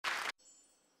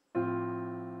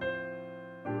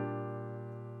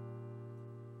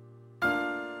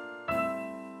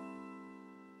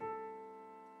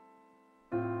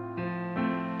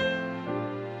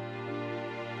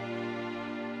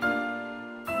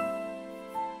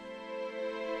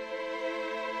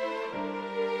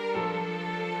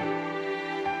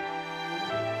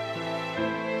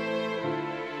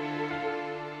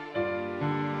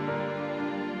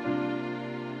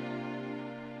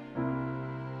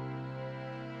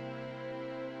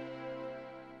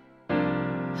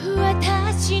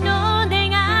私の願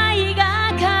い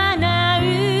が叶う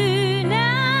な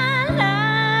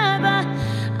らば、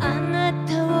あなた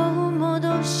を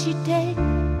戻して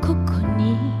ここ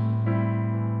に。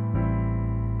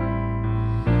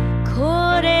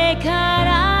これか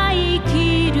ら生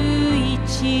きる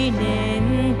一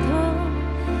年と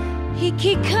引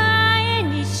き換え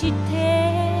にして、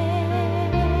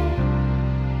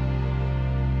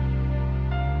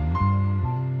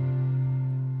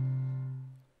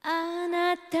あ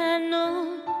なたの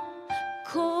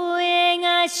声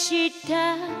がし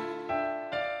た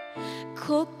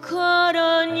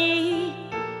心に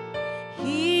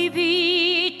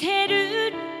響いて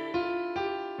る。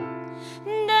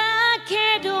だ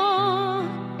けど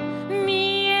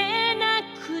見えな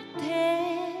くて、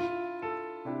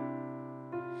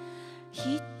人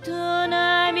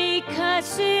波か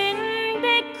すんで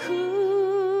く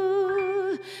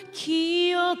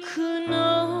記憶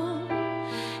の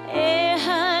絵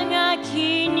はが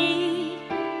きに、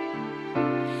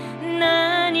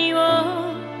何を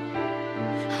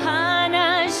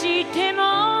話して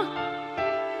も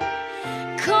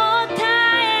答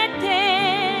えて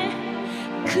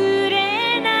く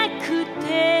れなくて、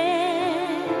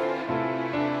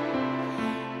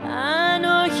あ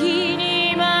の日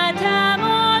にまた戻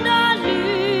る。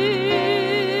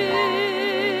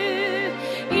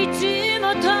いつも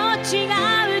と違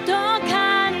うと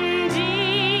感じ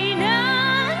な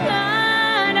が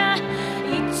ら、い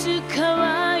つかは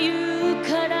言う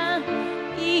から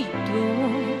いいと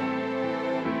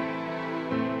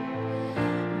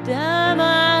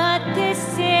黙って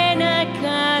背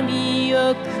中見送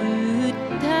っ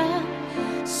た。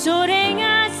それ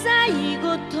が最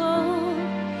後と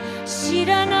知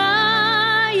ら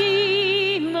な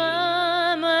い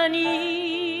ままに。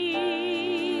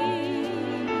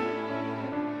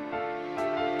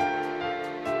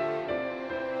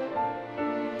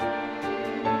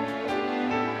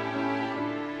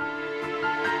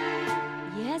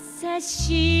優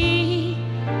しい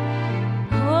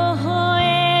微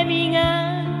笑みが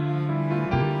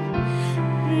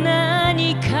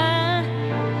何か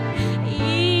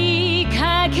言い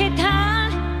かけた。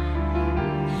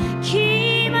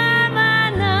気ま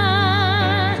ま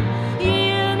な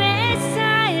夢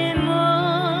さえも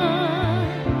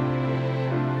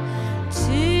続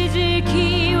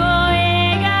きを描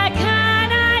か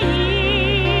ない。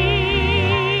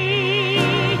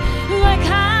別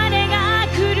れが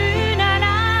来るなら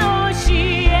教え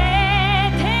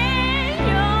て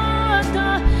よと、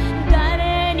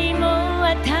誰にも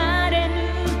渡れぬ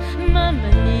まま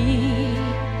に。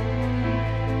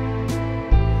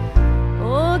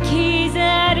置き去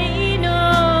りの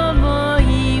想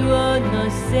いを乗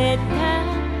せた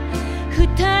二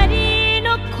人の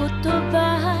言葉、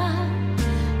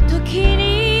時に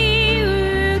浮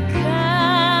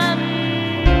かん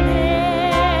で。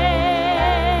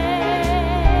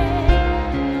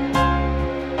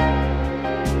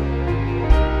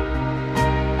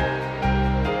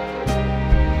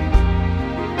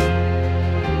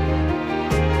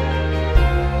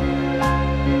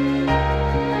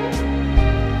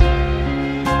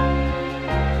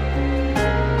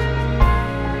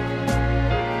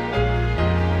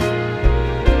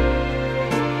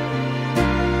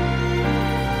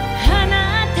あな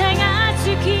たが好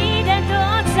きだと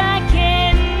叫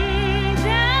んだ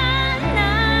な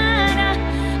ら、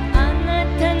あな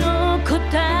たの答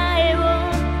えを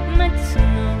待つの。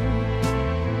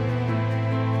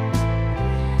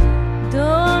ど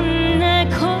んな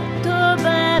言葉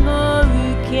も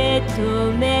受け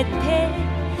止めて、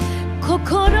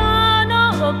心の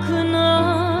奥の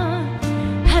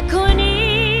箱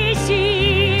に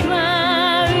しま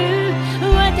う。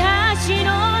私の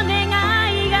願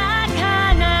いが叶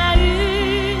う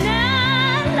な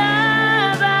ら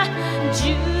ば、10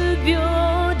秒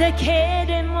だけ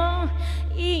でも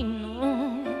いいの。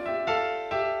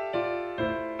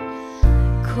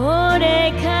こ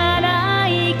れから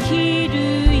生きる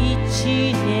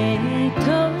一年と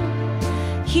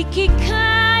引き換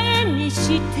えに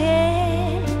して、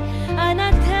あ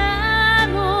なた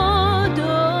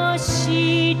戻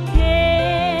して。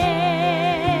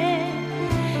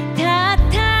たっ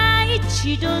た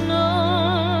一度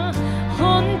の、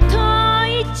ほんと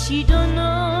一度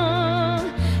の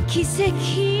奇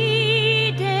跡